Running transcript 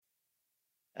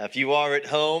If you are at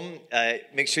home,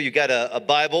 make sure you got a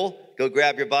Bible. Go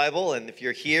grab your Bible. And if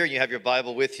you're here and you have your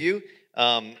Bible with you,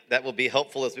 that will be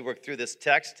helpful as we work through this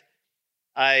text.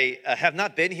 I have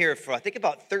not been here for, I think,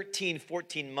 about 13,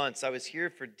 14 months. I was here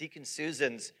for Deacon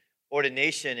Susan's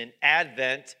ordination in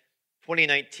Advent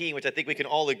 2019, which I think we can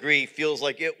all agree feels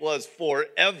like it was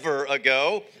forever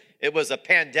ago. It was a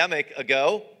pandemic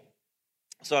ago.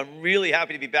 So I'm really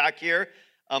happy to be back here.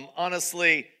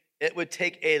 Honestly, it would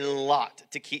take a lot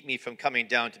to keep me from coming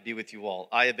down to be with you all.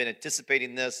 I have been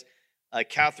anticipating this.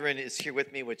 Catherine is here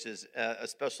with me, which is a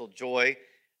special joy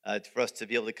for us to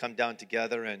be able to come down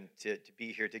together and to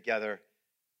be here together.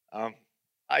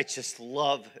 I just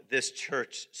love this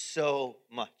church so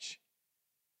much.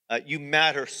 You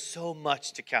matter so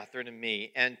much to Catherine and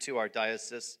me and to our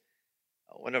diocese.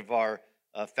 One of our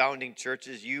founding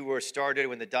churches, you were started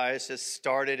when the diocese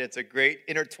started. It's a great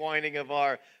intertwining of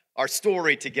our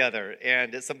story together,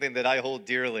 and it's something that I hold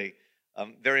dearly,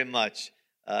 very much.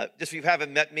 Just if you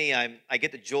haven't met me, I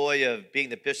get the joy of being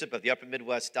the bishop of the Upper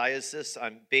Midwest Diocese.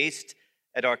 I'm based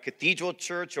at our cathedral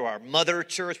church, or our mother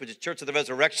church, which is Church of the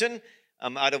Resurrection,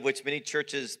 out of which many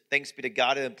churches, thanks be to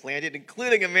God, have been planted,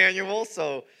 including Immanuel.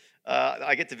 So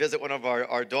I get to visit one of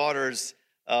our daughters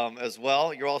as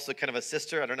well. You're also kind of a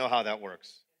sister. I don't know how that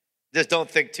works. Just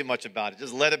don't think too much about it.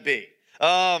 Just let it be.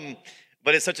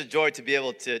 But it's such a joy to be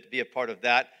able to be a part of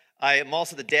that. I am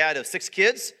also the dad of 6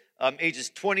 kids,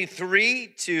 ages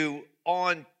 23 to,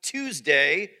 on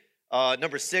Tuesday,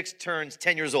 number 6 turns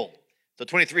 10 years old. So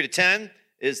 23 to 10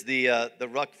 is the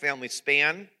Ruch family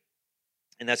span,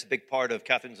 and that's a big part of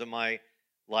Catherine's and my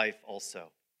life also.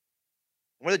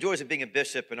 One of the joys of being a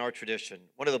bishop in our tradition,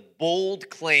 one of the bold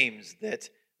claims that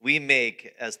we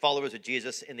make as followers of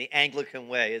Jesus in the Anglican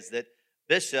way, is that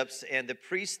bishops and the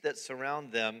priests that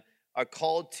surround them are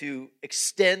called to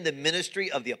extend the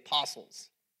ministry of the apostles.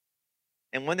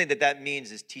 And one thing that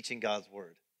means is teaching God's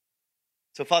word.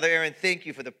 So, Father Aaron, thank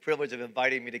you for the privilege of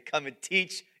inviting me to come and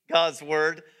teach God's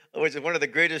word, which is one of the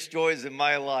greatest joys in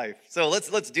my life. So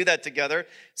let's do that together.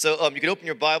 So you can open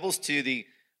your Bibles to the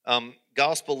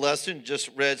gospel lesson just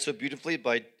read so beautifully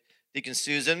by Deacon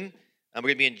Susan. We're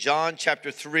going to be in John chapter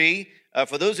 3.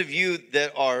 For those of you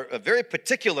that are very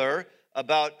particular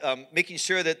about making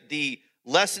sure that the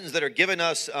lessons that are given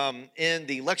us in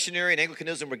the lectionary and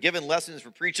Anglicanism, we're given lessons for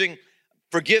preaching.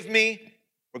 Forgive me,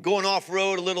 we're going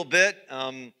off-road a little bit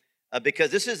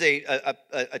because this is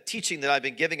a teaching that I've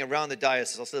been giving around the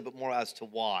diocese. I'll say a bit more as to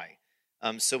why.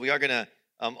 So we are going to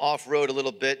off-road a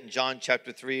little bit in John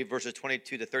chapter 3, verses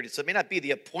 22 to 30. So it may not be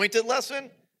the appointed lesson,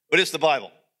 but it's the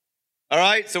Bible. All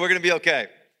right? So we're going to be okay.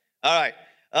 All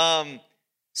right.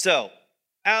 So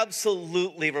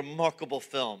absolutely remarkable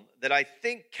film that I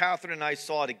think Catherine and I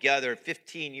saw together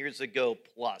 15 years ago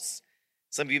plus.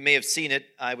 Some of you may have seen it.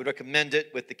 I would recommend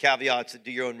it with the caveats to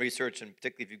do your own research, and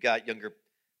particularly if you've got younger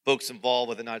folks involved,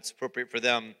 whether or not it's appropriate for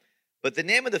them. But the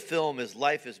name of the film is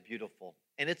Life is Beautiful,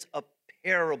 and it's a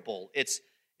parable. It's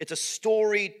a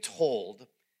story told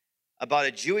about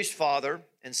a Jewish father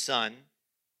and son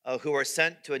who are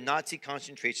sent to a Nazi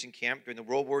concentration camp during the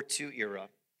World War II era.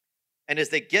 And as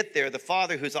they get there, the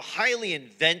father, who's a highly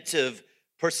inventive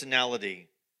personality,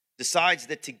 decides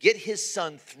that to get his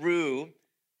son through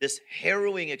this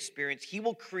harrowing experience, he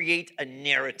will create a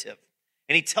narrative.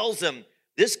 And he tells him,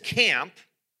 this camp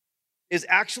is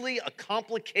actually a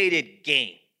complicated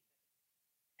game.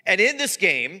 And in this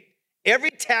game, every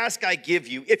task I give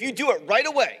you, if you do it right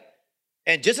away,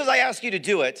 and just as I ask you to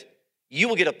do it, you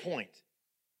will get a point.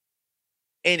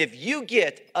 And if you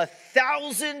get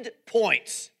 1,000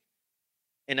 points,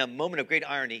 in a moment of great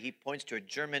irony, he points to a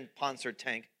German Panzer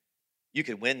tank. You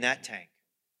could win that tank.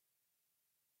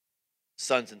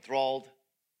 Son's enthralled,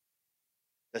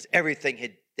 does everything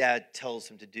his dad tells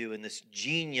him to do in this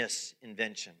genius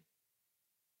invention,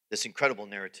 this incredible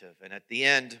narrative. And at the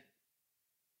end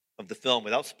of the film,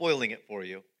 without spoiling it for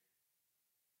you,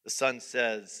 the son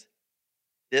says,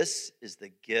 "This is the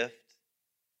gift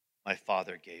my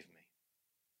father gave me."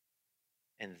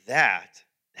 And that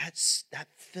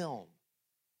film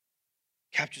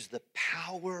captures the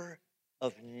power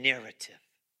of narrative.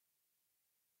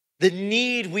 The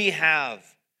need we have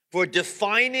for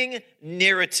defining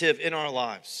narrative in our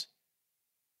lives.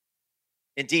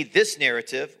 Indeed, this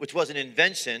narrative, which was an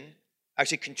invention,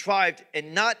 actually contrived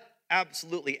and not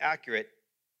absolutely accurate,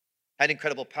 had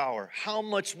incredible power. How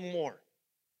much more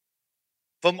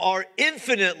from our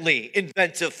infinitely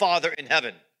inventive Father in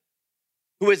heaven,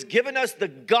 who has given us the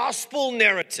gospel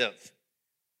narrative?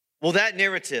 Well, that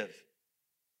narrative,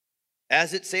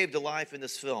 as it saved a life in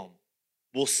this film,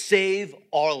 will save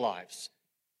our lives,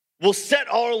 will set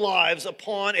our lives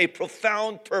upon a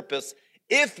profound purpose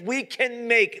if we can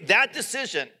make that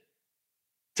decision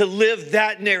to live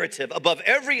that narrative above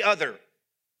every other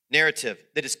narrative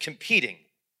that is competing.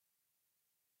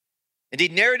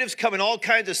 Indeed, narratives come in all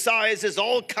kinds of sizes,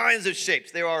 all kinds of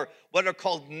shapes. There are what are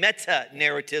called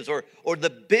meta-narratives or the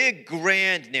big,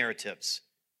 grand narratives.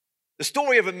 The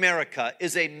story of America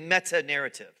is a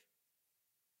meta-narrative.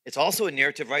 It's also a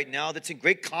narrative right now that's in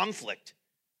great conflict.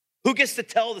 Who gets to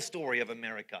tell the story of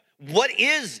America? What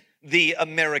is the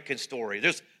American story?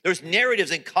 There's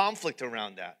narratives in conflict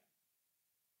around that.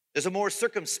 There's a more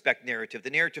circumspect narrative, the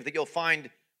narrative that you'll find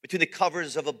between the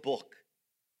covers of a book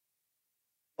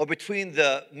or between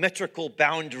the metrical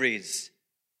boundaries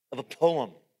of a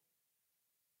poem.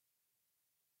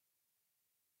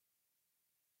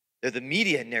 They're the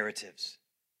media narratives,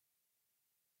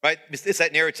 right? It's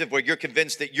that narrative where you're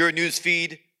convinced that your news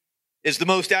feed is the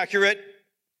most accurate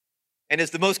and is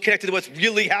the most connected to what's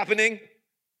really happening,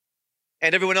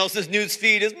 and everyone else's news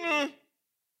feed is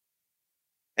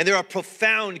And there are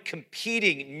profound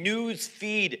competing news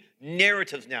feed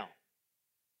narratives now.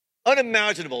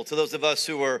 Unimaginable to those of us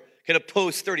who are kind of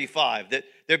post-35, that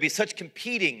there'd be such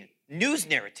competing news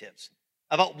narratives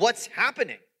about what's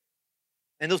happening.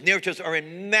 And those narratives are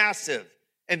in massive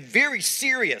and very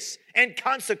serious and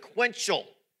consequential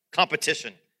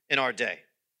competition in our day.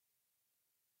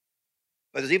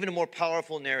 But there's even a more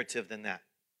powerful narrative than that.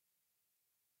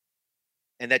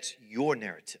 And that's your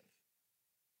narrative,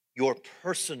 your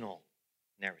personal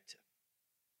narrative.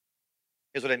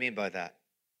 Here's what I mean by that.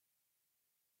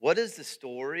 What is the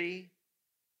story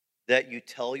that you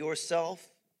tell yourself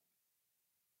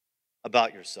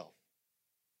about yourself?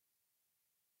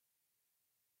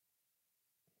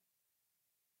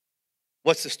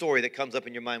 What's the story that comes up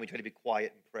in your mind when you try to be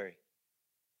quiet and pray?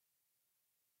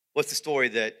 What's the story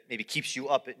that maybe keeps you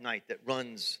up at night, that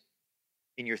runs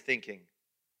in your thinking?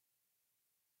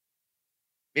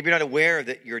 Maybe you're not aware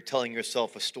that you're telling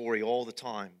yourself a story all the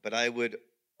time, but I would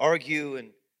argue and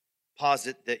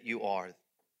posit that you are.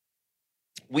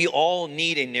 We all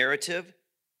need a narrative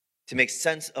to make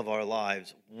sense of our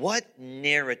lives. What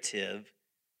narrative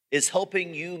is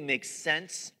helping you make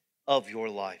sense of your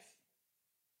life?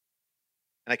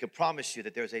 And I can promise you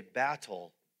that there's a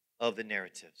battle of the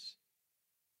narratives.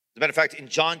 As a matter of fact, in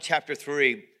John chapter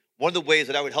 3, one of the ways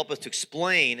that I would help us to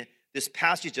explain this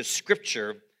passage of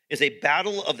Scripture is a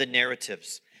battle of the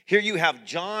narratives. Here you have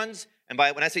John's, and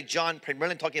when I say John,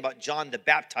 primarily I'm talking about John the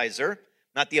Baptizer,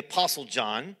 not the Apostle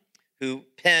John, who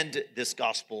penned this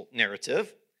gospel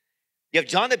narrative. You have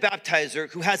John the Baptizer,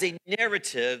 who has a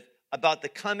narrative about the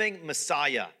coming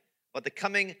Messiah, about the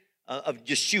coming of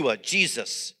Yeshua,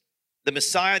 Jesus, the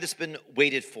Messiah that's been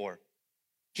waited for.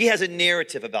 He has a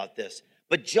narrative about this.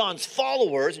 But John's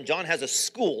followers, and John has a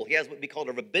school, he has what we call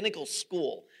a rabbinical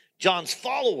school. John's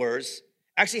followers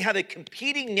actually have a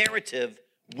competing narrative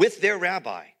with their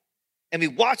rabbi. And we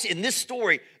watch in this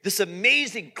story this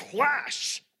amazing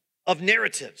clash of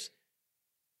narratives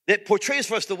that portrays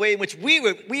for us the way in which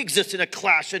we exist in a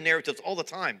clash of narratives all the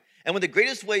time. And one of the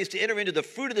greatest ways to enter into the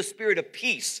fruit of the Spirit of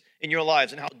peace in your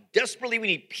lives, and how desperately we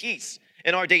need peace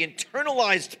in our day,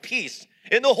 internalized peace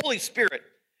in the Holy Spirit,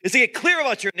 is to get clear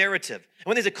about your narrative. And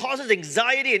when it causes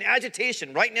anxiety and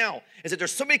agitation right now, is that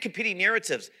there's so many competing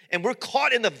narratives, and we're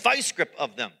caught in the vice grip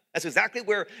of them. That's exactly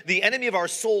where the enemy of our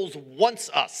souls wants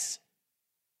us.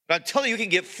 But I'm telling you, you can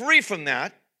get free from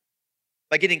that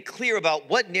by getting clear about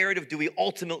what narrative do we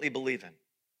ultimately believe in.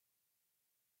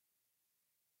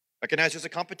 Recognize there's a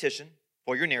competition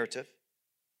for your narrative.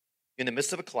 You're in the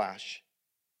midst of a clash.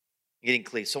 Getting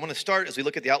clear. So I want to start as we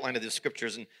look at the outline of the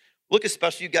scriptures, and look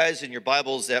especially, you guys, in your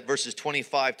Bibles at verses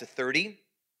 25 to 30.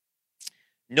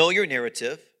 Know your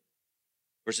narrative.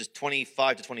 Verses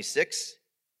 25 to 26.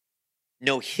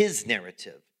 Know his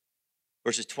narrative.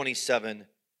 Verses 27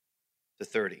 to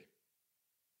 30.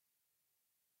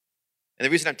 And the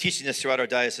reason I'm teaching this throughout our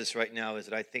diocese right now is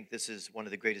that I think this is one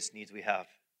of the greatest needs we have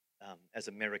as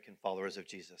American followers of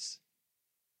Jesus,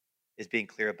 is being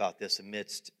clear about this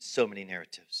amidst so many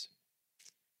narratives.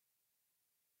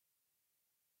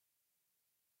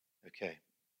 Okay.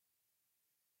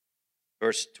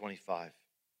 Verse 25.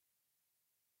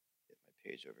 Get my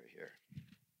page over here.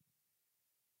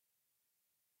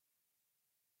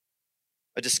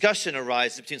 A discussion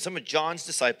arises between some of John's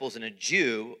disciples and a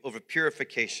Jew over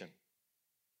purification.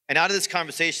 And out of this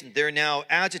conversation, they're now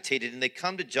agitated, and they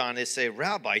come to John and they say,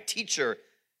 Rabbi, teacher,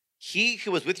 he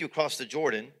who was with you across the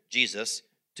Jordan, Jesus,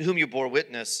 to whom you bore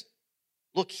witness,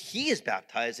 look, he is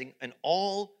baptizing, and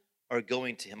all are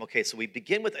going to him. Okay, so we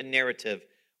begin with a narrative,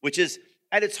 which is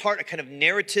at its heart a kind of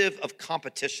narrative of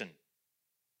competition.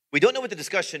 We don't know what the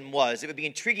discussion was. It would be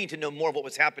intriguing to know more of what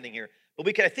was happening here.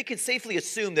 but I think, can safely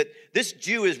assume that this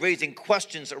Jew is raising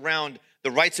questions around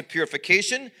the rites of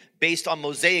purification based on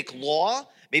Mosaic law,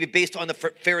 maybe based on the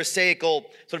Pharisaical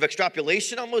sort of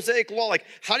extrapolation on Mosaic law. Like,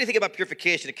 how do you think about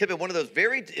purification? It could have been one of those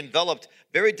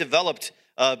very developed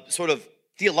sort of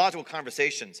theological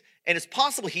conversations. And it's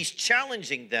possible he's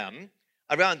challenging them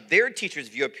around their teacher's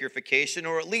view of purification,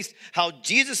 or at least how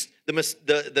Jesus,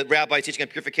 the rabbi, is teaching on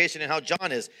purification and how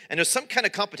John is. And there's some kind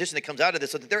of competition that comes out of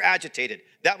this so that they're agitated.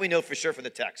 That we know for sure from the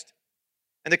text.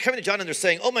 And they're coming to John and they're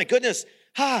saying, oh my goodness,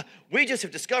 we just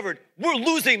have discovered we're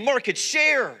losing market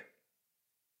share.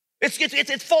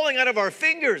 It's falling out of our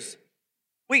fingers.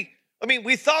 We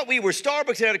thought we were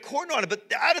Starbucks and had a corner on it, but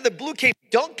out of the blue came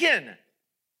Dunkin'.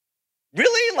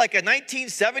 Really? Like a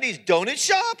 1970s donut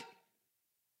shop?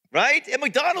 Right? And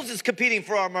McDonald's is competing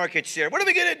for our market share. What are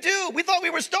we going to do? We thought we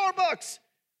were Starbucks.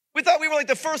 We thought we were like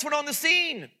the first one on the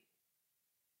scene.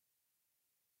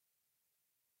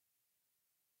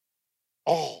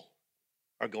 All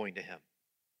are going to him.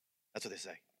 That's what they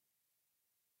say.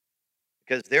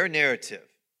 Because their narrative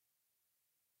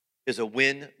is a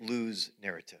win-lose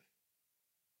narrative,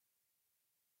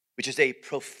 which is a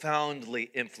profoundly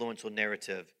influential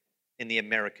narrative in the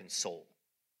American soul.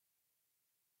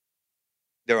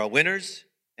 There are winners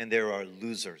and there are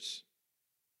losers.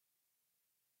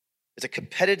 It's a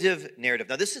competitive narrative.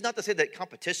 Now, this is not to say that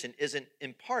competition isn't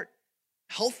in part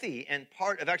healthy and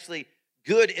part of actually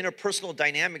good interpersonal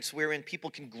dynamics wherein people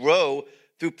can grow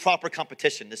through proper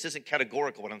competition. This isn't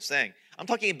categorical, what I'm saying. I'm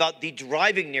talking about the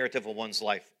driving narrative of one's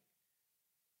life.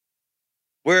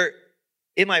 Where,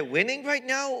 am I winning right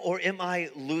now or am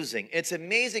I losing? It's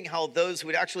amazing how those who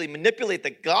would actually manipulate the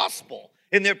gospel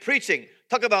in their preaching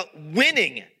talk about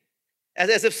winning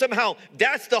as if somehow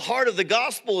that's the heart of the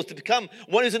gospel, is to become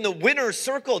one who's in the winner's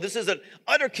circle. This is an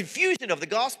utter confusion of the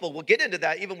gospel. We'll get into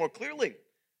that even more clearly.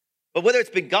 But whether it's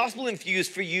been gospel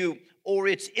infused for you, or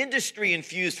it's industry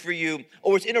infused for you,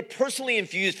 or it's interpersonally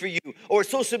infused for you, or it's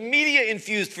social media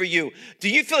infused for you, do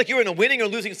you feel like you're in a winning or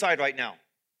losing side right now?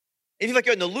 If you feel like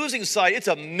you're in the losing side, it's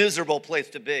a miserable place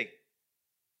to be.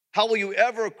 How will you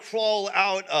ever crawl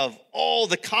out of all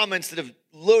the comments that have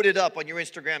loaded up on your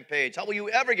Instagram page? How will you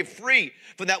ever get free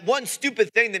from that one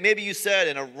stupid thing that maybe you said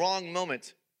in a wrong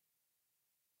moment?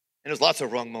 And there's lots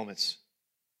of wrong moments,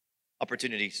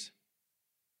 opportunities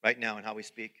right now in how we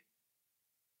speak.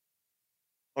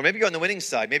 Or maybe you're on the winning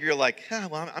side. Maybe you're like,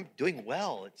 well, I'm doing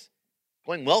well. It's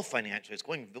going well financially. It's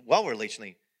going well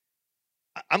relationally.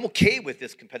 I'm okay with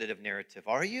this competitive narrative.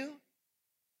 Are you?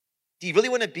 Do you really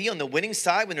want to be on the winning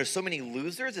side when there's so many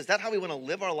losers? Is that how we want to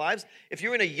live our lives? If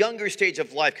you're in a younger stage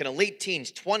of life, kind of late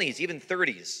teens, 20s, even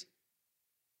 30s,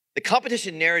 the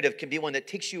competition narrative can be one that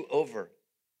takes you over. And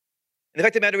the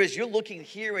fact of the matter is, you're looking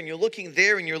here and you're looking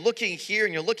there and you're looking here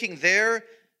and you're looking there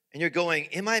and you're going,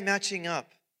 am I matching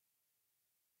up?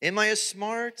 Am I as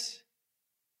smart?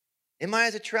 Am I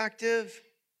as attractive?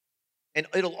 And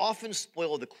it'll often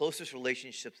spoil the closest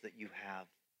relationships that you have.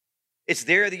 It's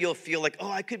there that you'll feel like,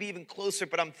 I could be even closer,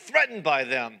 but I'm threatened by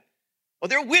them. Well,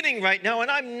 they're winning right now, and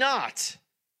I'm not. It's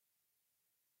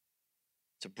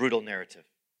a brutal narrative.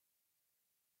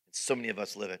 And so many of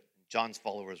us live it. John's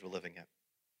followers were living it.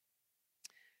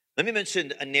 Let me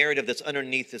mention a narrative that's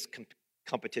underneath this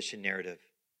competition narrative.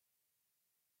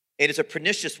 And it's a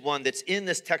pernicious one that's in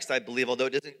this text, I believe, although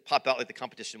it doesn't pop out like the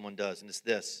competition one does, and it's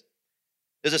this.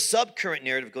 There's a subcurrent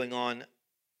narrative going on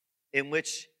in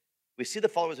which we see the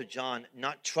followers of John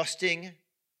not trusting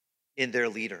in their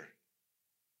leader.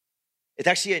 It's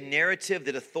actually a narrative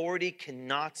that authority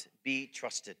cannot be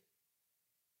trusted.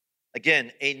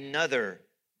 Again, another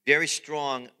very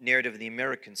strong narrative of the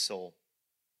American soul.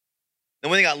 The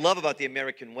one thing I love about the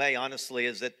American way, honestly,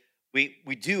 is that we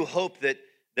do hope that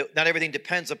not everything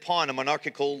depends upon a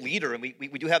monarchical leader. And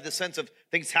we do have this sense of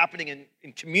things happening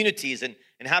in communities and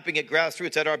happening at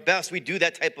grassroots. At our best, we do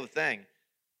that type of thing.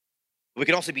 We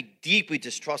can also be deeply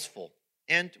distrustful.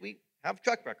 And we have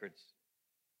track records.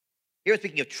 Here I'm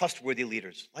speaking of trustworthy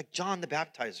leaders, like John the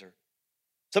Baptizer.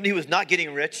 Somebody who was not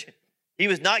getting rich. He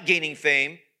was not gaining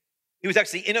fame. He was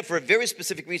actually in it for a very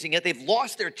specific reason, yet they've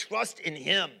lost their trust in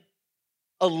him.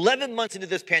 11 months into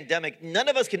this pandemic, none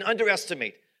of us can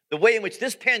underestimate the way in which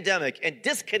this pandemic and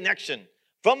disconnection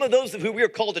from those who we are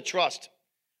called to trust,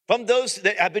 from those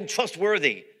that have been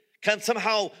trustworthy, can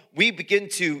somehow we begin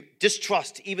to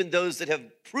distrust even those that have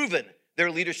proven their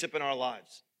leadership in our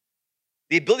lives.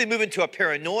 The ability to move into a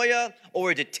paranoia or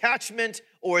a detachment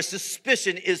or a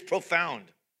suspicion is profound.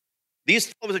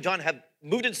 These followers of John have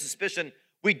moved into suspicion.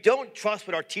 We don't trust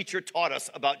what our teacher taught us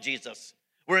about Jesus.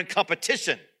 We're in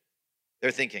competition,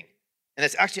 they're thinking. And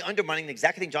it's actually undermining the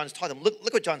exact thing John's taught them.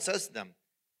 Look what John says to them.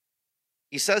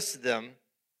 He says to them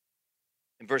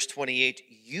in verse 28,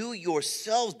 you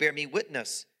yourselves bear me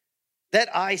witness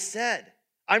that I said.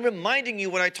 I'm reminding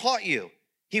you what I taught you.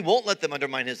 He won't let them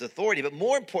undermine his authority. But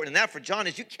more important than that for John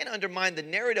is you can't undermine the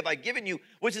narrative I've given you,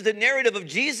 which is the narrative of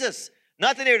Jesus,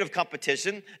 not the narrative of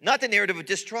competition, not the narrative of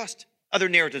distrust. Other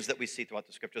narratives that we see throughout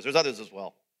the scriptures. There's others as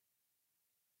well.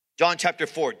 John chapter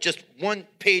 4, just one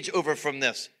page over from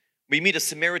this, we meet a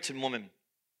Samaritan woman.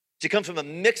 She comes from a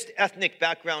mixed ethnic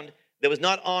background that was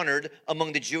not honored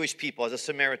among the Jewish people as a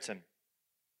Samaritan.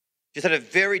 She's had a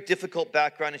very difficult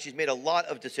background, and she's made a lot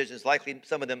of decisions, likely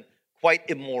some of them quite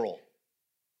immoral.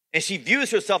 And she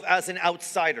views herself as an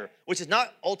outsider, which is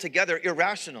not altogether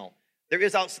irrational. There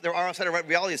are outsider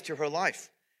realities to her life.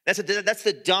 That's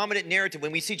the dominant narrative.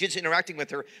 When we see Jesus interacting with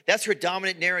her, that's her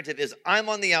dominant narrative is, I'm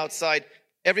on the outside,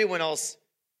 everyone else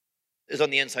is on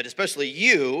the inside, especially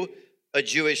you, a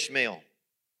Jewish male.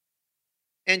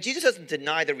 And Jesus doesn't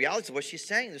deny the realities of what she's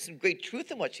saying. There's some great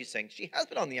truth in what she's saying. She has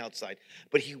been on the outside,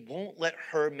 but he won't let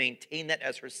her maintain that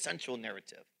as her central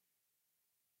narrative.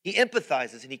 He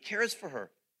empathizes and he cares for her.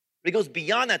 But he goes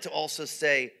beyond that to also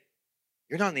say,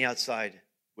 you're not on the outside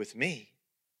with me.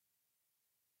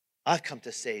 I've come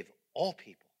to save all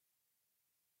people.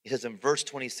 He says in verse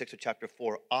 26 of chapter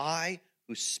 4, I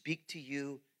who speak to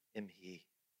you am he.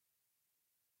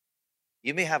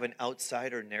 You may have an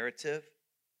outsider narrative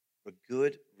for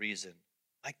good reason,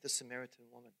 like the Samaritan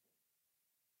woman.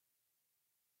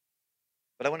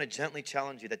 But I want to gently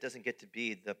challenge you that doesn't get to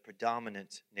be the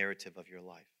predominant narrative of your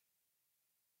life.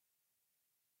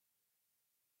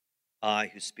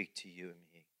 I who speak to you am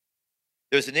he.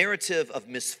 There's a narrative of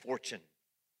misfortune.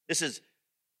 This is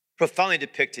profoundly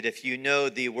depicted if you know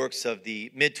the works of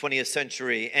the mid-20th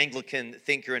century Anglican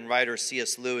thinker and writer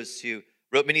C.S. Lewis, who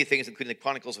wrote many things, including the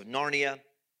Chronicles of Narnia.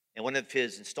 And one of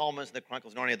his installments in the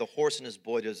Chronicles of Narnia, The Horse and His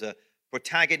Boy, there's a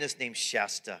protagonist named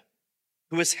Shasta,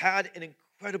 who has had an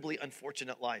incredibly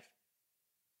unfortunate life.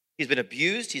 He's been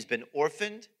abused, he's been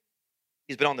orphaned,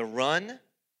 he's been on the run,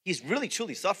 he's really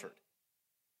truly suffered.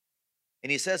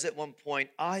 And he says at one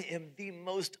point, I am the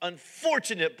most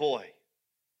unfortunate boy.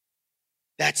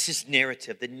 That's his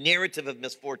narrative, the narrative of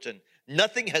misfortune.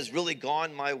 Nothing has really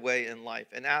gone my way in life.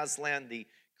 And Aslan, the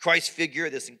Christ figure,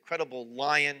 this incredible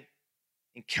lion,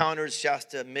 encounters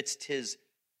Shasta amidst his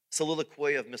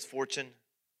soliloquy of misfortune.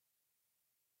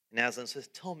 And Aslan says,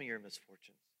 tell me your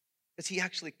misfortunes. Because he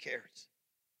actually cares.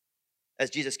 As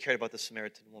Jesus cared about the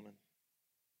Samaritan woman.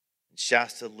 And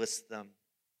Shasta lists them.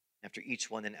 After each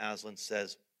one, then Aslan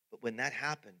says, but when that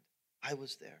happened, I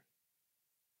was there.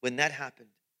 When that happened,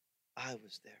 I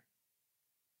was there.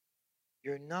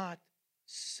 You're not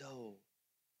so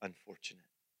unfortunate.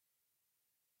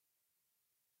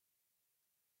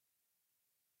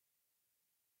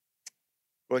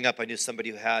 Growing up, I knew somebody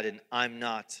who had an I'm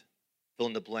not, fill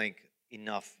in the blank,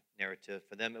 enough narrative.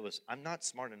 For them, it was, I'm not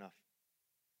smart enough.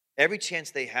 Every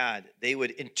chance they had, they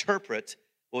would interpret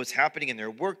what was happening in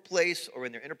their workplace or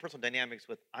in their interpersonal dynamics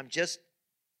with, I'm just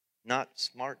not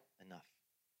smart enough.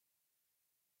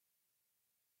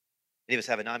 Many of us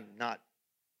have an I'm not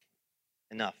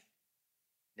enough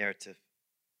narrative.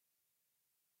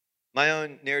 My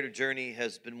own narrative journey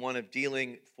has been one of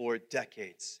dealing for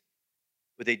decades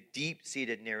with a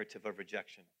deep-seated narrative of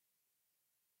rejection.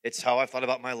 It's how I've thought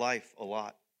about my life a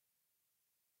lot.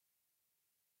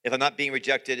 If I'm not being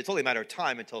rejected, it's only a matter of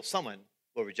time until someone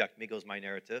will reject me, goes my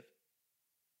narrative.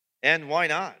 And why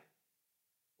not?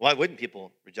 Why wouldn't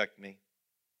people reject me?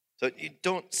 So you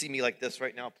don't see me like this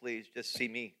right now, please. Just see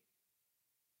me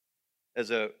as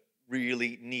a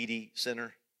really needy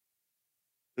sinner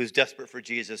who's desperate for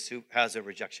Jesus, who has a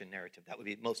rejection narrative. That would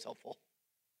be most helpful.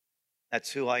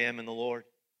 That's who I am in the Lord.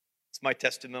 It's my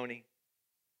testimony.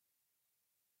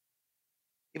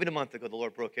 Even a month ago, the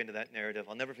Lord broke into that narrative.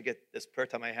 I'll never forget this prayer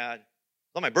time I had. It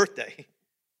was on my birthday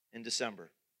in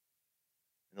December.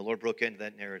 And the Lord broke into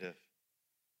that narrative.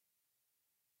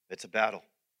 It's a battle.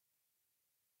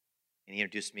 And he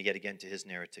introduced me yet again to his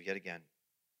narrative, yet again.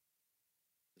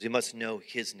 Because we must know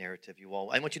his narrative, you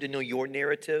all. I want you to know your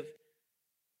narrative,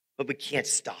 but we can't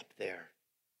stop there.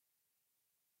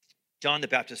 John the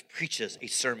Baptist preaches a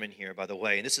sermon here, by the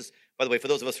way. And this is, by the way, for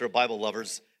those of us who are Bible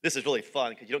lovers, this is really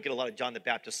fun because you don't get a lot of John the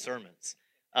Baptist sermons.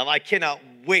 I cannot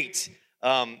wait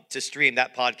to stream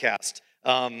that podcast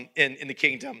in the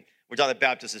kingdom where John the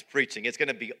Baptist is preaching. It's going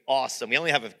to be awesome. We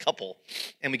only have a couple,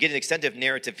 and we get an extended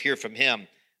narrative here from him.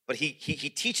 But he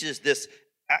teaches this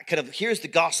kind of, here's the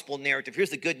gospel narrative,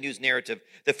 here's the good news narrative.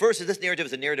 The first is this narrative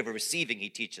is a narrative of receiving, he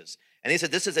teaches. And he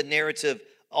said this is a narrative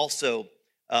also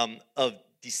of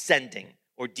descending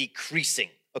or decreasing.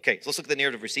 Okay, so let's look at the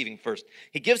narrative of receiving first.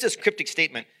 He gives this cryptic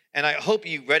statement. And I hope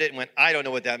you read it and went, I don't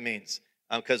know what that means.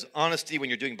 Because honesty when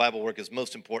you're doing Bible work is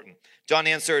most important. John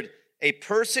answered, a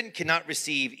person cannot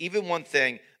receive even one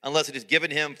thing unless it is given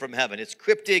him from heaven. It's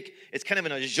cryptic. It's kind of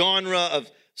in a genre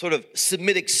of sort of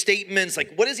Semitic statements.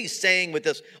 Like, what is he saying with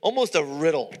this? Almost a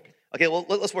riddle. Okay, well,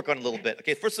 let's work on it a little bit.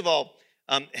 Okay, first of all,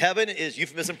 heaven is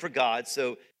euphemism for God.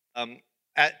 So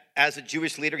as a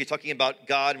Jewish leader, he's talking about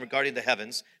God and regarding the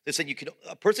heavens. They're saying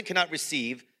a person cannot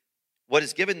receive what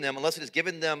is given them unless it is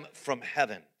given them from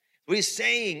heaven. What he's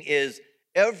saying is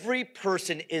every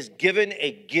person is given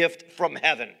a gift from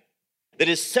heaven that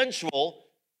is central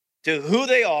to who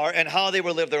they are and how they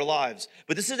will live their lives.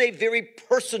 But this is a very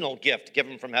personal gift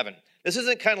given from heaven. This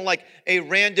isn't kind of like a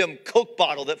random Coke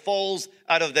bottle that falls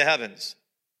out of the heavens.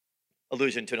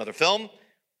 Allusion to another film.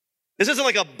 This isn't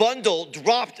like a bundle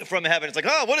dropped from heaven. It's like,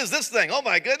 oh, what is this thing? Oh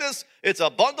my goodness, it's a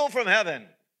bundle from heaven.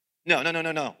 No.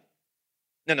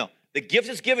 The gift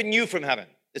is given you from heaven.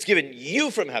 It's given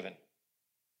you from heaven.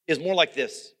 Is more like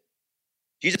this.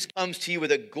 Jesus comes to you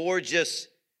with a gorgeous,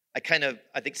 I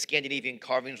think Scandinavian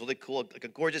carving is really cool, like a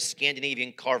gorgeous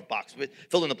Scandinavian carved box.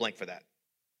 Fill in the blank for that.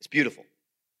 It's beautiful.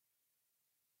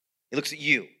 He looks at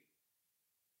you.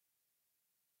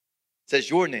 Says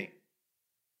your name.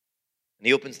 And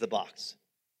he opens the box.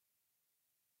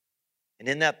 And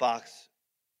in that box,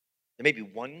 there may be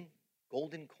one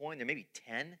golden coin, there may be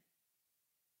 10.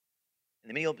 And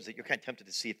then he opens it, you're kind of tempted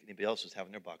to see if anybody else is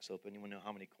having their box open. You want to know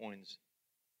how many coins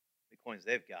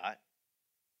they've got.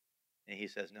 And he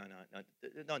says, no,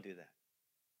 don't do that.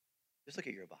 Just look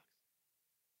at your box.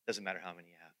 Doesn't matter how many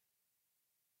you have.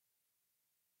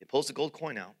 He pulls the gold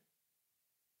coin out,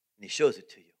 and he shows it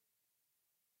to you.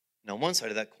 And on one side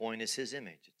of that coin is his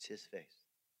image. It's his face.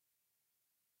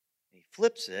 And he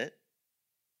flips it,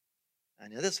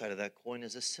 and the other side of that coin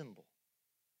is a symbol.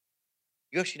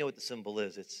 You actually know what the symbol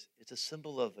is. It's a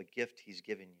symbol of a gift he's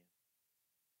given you.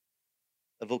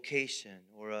 A vocation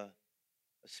or a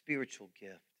spiritual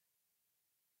gift.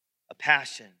 A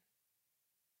passion.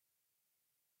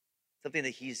 Something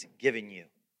that he's given you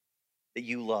that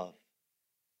you love.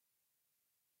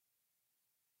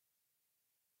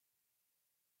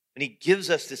 And he gives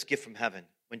us this gift from heaven.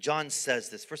 When John says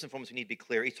this, first and foremost, we need to be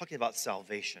clear. He's talking about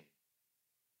salvation,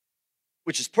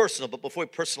 which is personal, but before we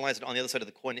personalize it on the other side of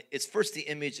the coin, it's first the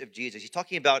image of Jesus. He's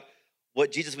talking about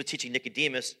what Jesus was teaching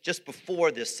Nicodemus just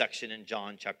before this section in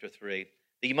John chapter 3,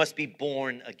 that you must be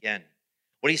born again.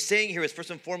 What he's saying here is, first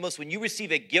and foremost, when you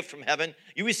receive a gift from heaven,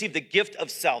 you receive the gift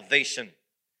of salvation.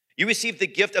 You receive the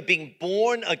gift of being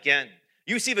born again.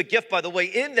 You receive a gift, by the way,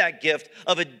 in that gift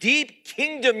of a deep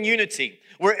kingdom unity,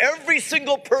 where every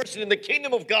single person in the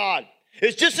kingdom of God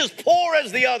is just as poor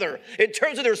as the other in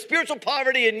terms of their spiritual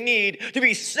poverty and need to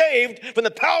be saved from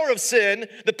the power of sin,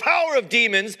 the power of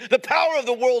demons, the power of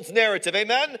the world's narrative.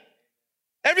 Amen?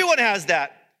 Everyone has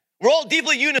that. We're all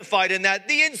deeply unified in that.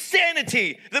 The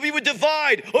insanity that we would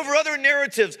divide over other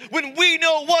narratives when we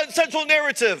know one central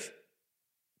narrative.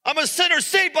 I'm a sinner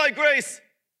saved by grace.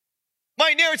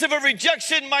 My narrative of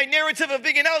rejection, my narrative of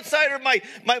being an outsider, my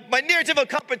narrative of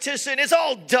competition is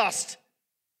all dust.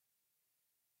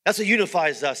 That's what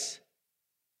unifies us.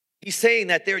 He's saying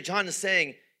that there. John is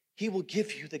saying he will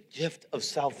give you the gift of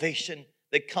salvation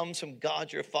that comes from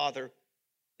God your Father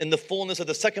in the fullness of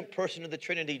the second person of the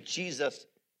Trinity, Jesus,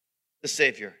 the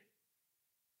Savior.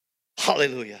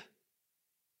 Hallelujah.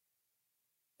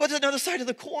 But another side of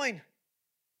the coin.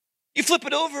 You flip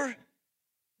it over.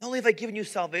 Not only have I given you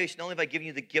salvation, not only have I given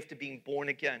you the gift of being born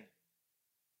again,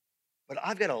 but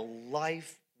I've got a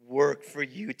life work for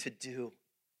you to do.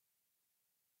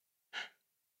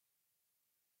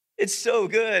 It's so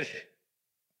good.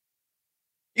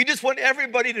 You just want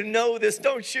everybody to know this,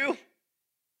 don't you?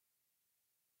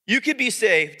 You can be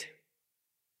saved,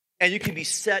 and you can be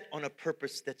set on a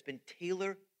purpose that's been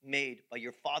tailor-made by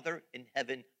your Father in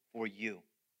heaven for you.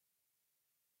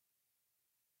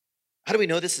 How do we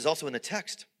know this is also in the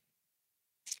text?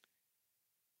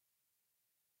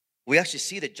 We actually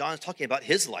see that John's talking about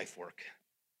his life work.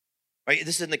 Right?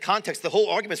 This is in the context. The whole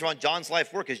argument is around John's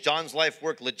life work. Is John's life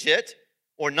work legit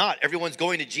or not? Everyone's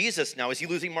going to Jesus now. Is he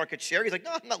losing market share? He's like,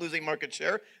 no, I'm not losing market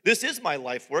share. This is my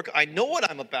life work. I know what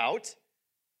I'm about.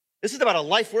 This is about a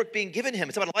life work being given him.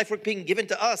 It's about a life work being given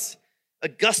to us.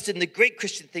 Augustine, the great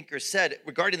Christian thinker, said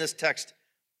regarding this text,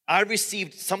 I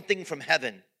received something from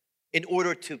heaven in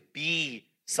order to be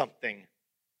something.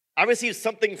 I received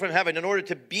something from heaven in order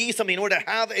to be something, in order to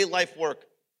have a life work.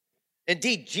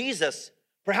 Indeed, Jesus,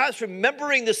 perhaps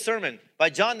remembering this sermon by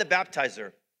John the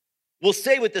Baptizer, will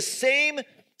say with the same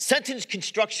sentence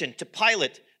construction to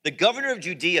Pilate, the governor of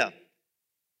Judea,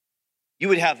 you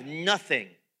would have nothing.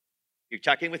 You're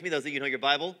tracking with me, those of you who know your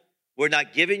Bible? were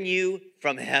not given you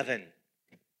from heaven.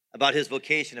 About his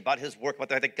vocation, about his work, about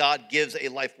the fact that God gives a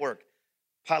life work.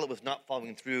 Pilate was not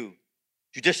following through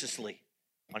judiciously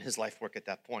on his life work at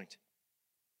that point.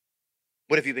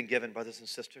 What have you been given, brothers and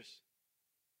sisters?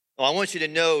 Oh, I want you to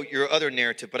know your other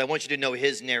narrative, but I want you to know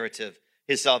his narrative,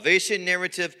 his salvation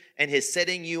narrative, and his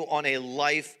setting you on a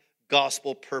life,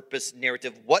 gospel, purpose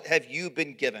narrative. What have you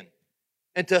been given?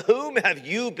 And to whom have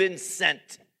you been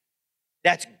sent?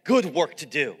 That's good work to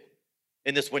do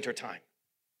in this winter time.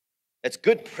 That's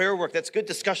good prayer work. That's good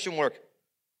discussion work.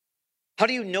 How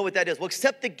do you know what that is? Well,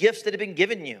 accept the gifts that have been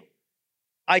given you.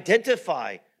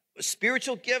 Identify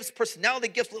spiritual gifts, personality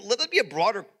gifts. Let it be a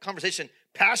broader conversation.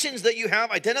 Passions that you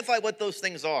have, identify what those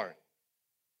things are.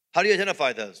 How do you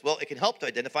identify those? Well, it can help to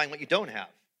identifying what you don't have.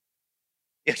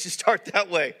 You should start that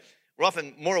way. We're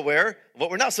often more aware of what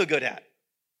we're not so good at.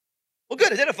 Well,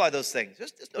 good, identify those things.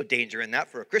 There's no danger in that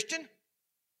for a Christian.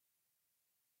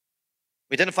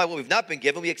 We identify what we've not been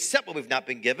given. We accept what we've not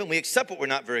been given. We accept what we're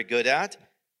not very good at.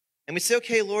 And we say,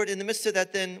 okay, Lord, in the midst of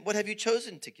that, then what have you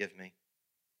chosen to give me?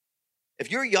 If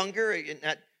you're younger in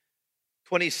that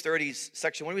 20s, 30s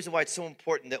section, one reason why it's so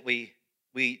important that we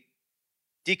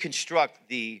deconstruct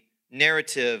the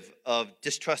narrative of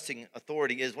distrusting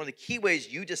authority is one of the key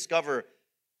ways you discover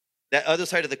that other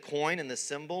side of the coin and the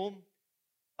symbol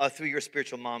through your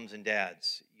spiritual moms and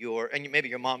dads, maybe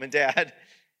your mom and dad,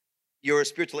 your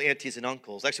spiritual aunties and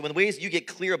uncles. Actually, one of the ways you get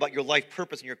clear about your life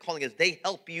purpose and your calling is they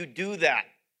help you do that.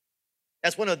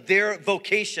 That's one of their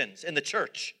vocations in the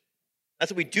church.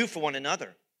 That's what we do for one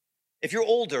another. If you're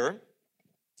older,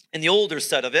 in the older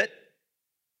set of it,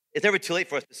 it's never too late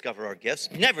for us to discover our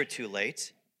gifts. Never too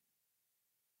late.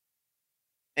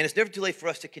 And it's never too late for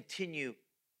us to continue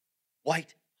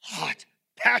white, hot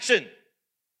passion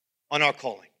on our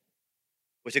calling,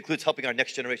 which includes helping our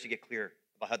next generation get clear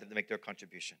about how to make their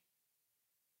contribution.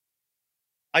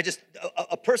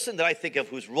 A person that I think of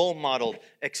who's role modeled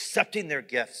accepting their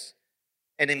gifts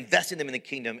and investing them in the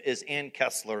kingdom is Ann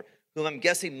Kessler, whom I'm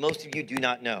guessing most of you do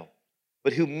not know,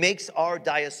 but who makes our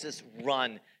diocese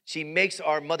run. She makes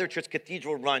our Mother Church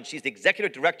Cathedral run. She's the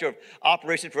executive director of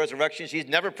Operation for Resurrection. She's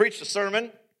never preached a sermon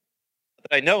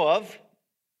that I know of,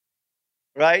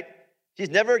 right? She's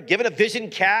never given a vision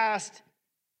cast,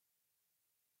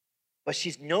 but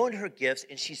she's known her gifts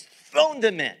and she's thrown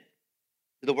them in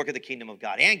to the work of the kingdom of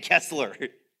God. Ann Kessler.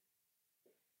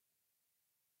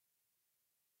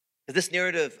 This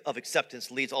narrative of acceptance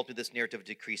leads all to this narrative of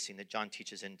decreasing that John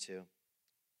teaches into.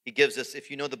 He gives us, if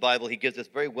you know the Bible, he gives this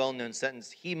very well-known sentence,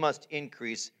 he must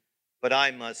increase, but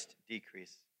I must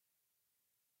decrease.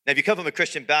 Now, if you come from a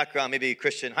Christian background, maybe a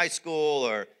Christian high school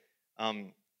or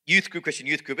Christian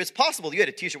youth group, it's possible you had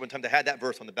a t-shirt one time that had that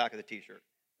verse on the back of the t-shirt.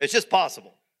 It's just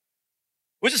possible,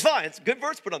 which is fine. It's a good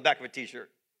verse to put on the back of a t-shirt.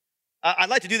 I'd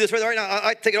like to do this right now.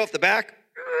 I take it off the back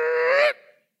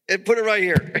and put it right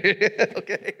here.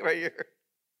 Okay, right here.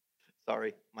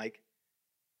 Sorry, Mike.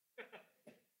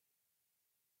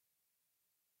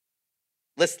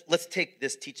 Let's take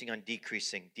this teaching on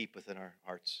decreasing deep within our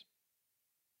hearts.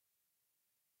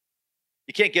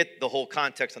 You can't get the whole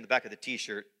context on the back of the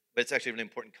t-shirt, but it's actually an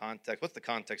important context. What's the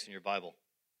context in your Bible?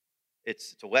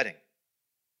 It's a wedding.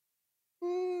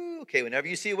 Ooh, okay, whenever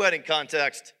you see wedding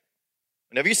context,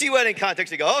 you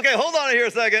go, okay, hold on here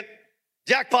a second.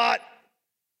 Jackpot.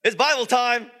 It's Bible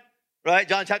time, right?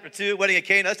 John chapter 2, wedding at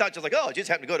Cana. That's not just like, oh, Jesus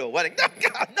happened to go to a wedding. No,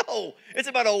 God, no. It's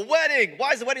about a wedding.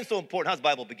 Why is the wedding so important? How does the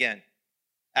Bible begin?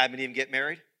 Adam and Eve get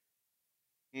married?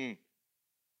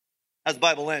 How's the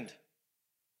Bible end?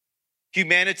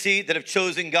 Humanity that have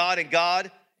chosen God and God,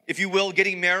 if you will,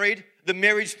 getting married. The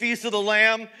marriage feast of the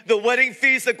Lamb, the wedding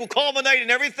feast that will culminate in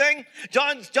everything.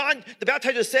 John, the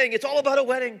baptizer is saying it's all about a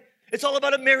wedding. It's all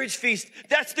about a marriage feast.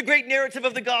 That's the great narrative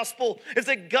of the gospel. It's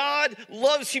that God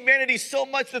loves humanity so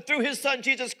much that through his son,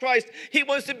 Jesus Christ, he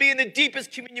wants to be in the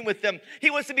deepest communion with them. He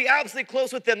wants to be absolutely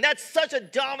close with them. That's such a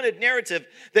dominant narrative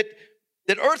that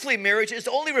earthly marriage is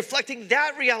only reflecting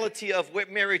that reality of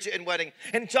marriage and wedding.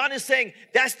 And John is saying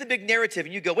that's the big narrative.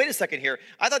 And you go, wait a second here.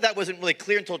 I thought that wasn't really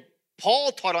clear until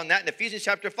Paul taught on that in Ephesians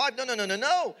chapter 5.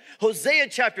 No. Hosea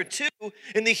chapter 2,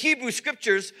 in the Hebrew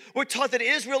scriptures, we're taught that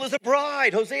Israel is a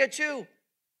bride, Hosea 2.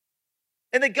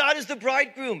 And that God is the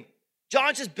bridegroom.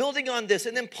 John's just building on this.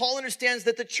 And then Paul understands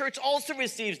that the church also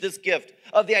receives this gift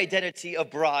of the identity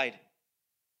of bride.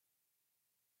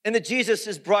 And that Jesus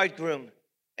is bridegroom.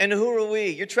 And who are we?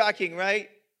 You're tracking, right?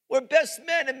 We're best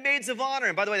men and maids of honor.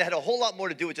 And by the way, that had a whole lot more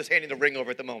to do with just handing the ring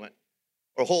over at the moment.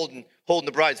 Or holding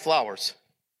the bride's flowers.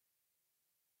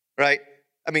 Right?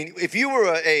 I mean, if you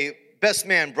were a best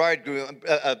man, bridegroom,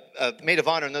 a maid of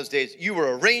honor in those days, you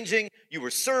were arranging, you were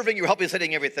serving, you were helping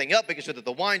setting everything up, making sure that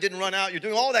the wine didn't run out. You're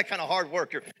doing all that kind of hard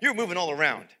work. You're moving all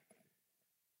around,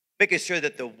 making sure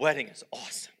that the wedding is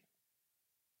awesome.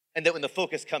 And that when the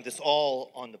focus comes, it's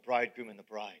all on the bridegroom and the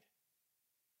bride.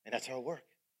 And that's our work.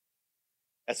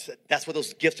 That's what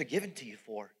those gifts are given to you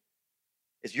for.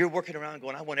 Is you're working around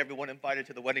going, I want everyone invited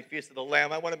to the wedding feast of the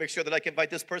Lamb. I want to make sure that I can invite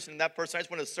this person and that person. I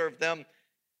just want to serve them.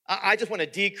 I just want to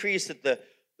decrease that the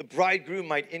bridegroom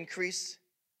might increase.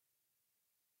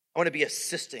 I want to be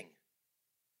assisting.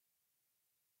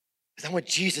 Because I want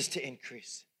Jesus to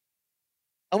increase.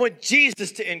 I want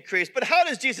Jesus to increase. But how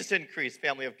does Jesus increase,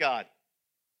 family of God?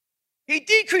 He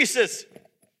decreases.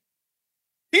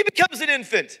 He becomes an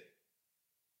infant.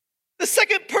 The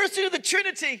second person of the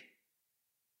Trinity.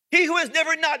 He who has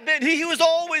never not been, he who has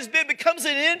always been, becomes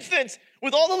an infant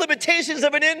with all the limitations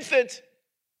of an infant.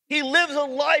 He lives a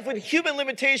life with human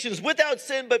limitations, without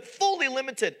sin, but fully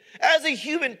limited. As a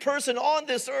human person on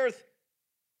this earth,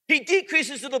 he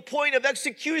decreases to the point of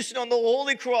execution on the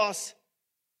holy cross,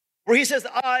 where he says,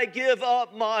 I give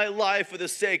up my life for the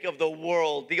sake of the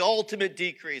world, the ultimate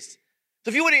decrease.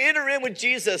 So if you want to enter in with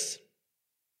Jesus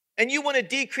and you want to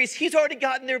decrease, he's already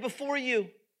gotten there before you.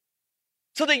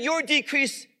 So that your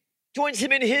decrease joins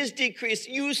him in his decrease.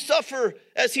 You suffer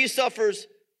as he suffers.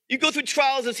 You go through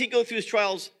trials as he goes through his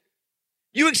trials.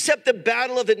 You accept the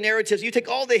battle of the narratives. You take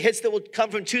all the hits that will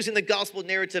come from choosing the gospel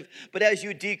narrative. But as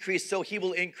you decrease, so he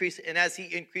will increase. And as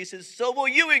he increases, so will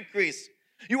you increase.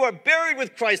 You are buried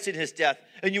with Christ in his death.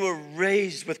 And you are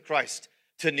raised with Christ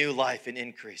to new life and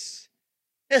increase.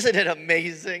 Isn't it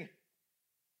amazing?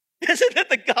 Isn't it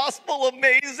the gospel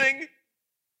amazing?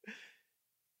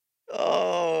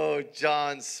 Oh,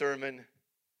 John's sermon.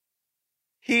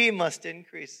 He must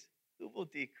increase. Who will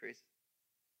decrease?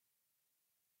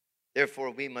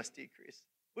 Therefore, we must decrease,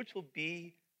 which will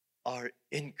be our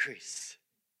increase.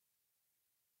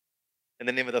 In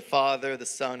the name of the Father, the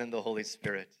Son, and the Holy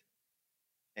Spirit.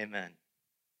 Amen.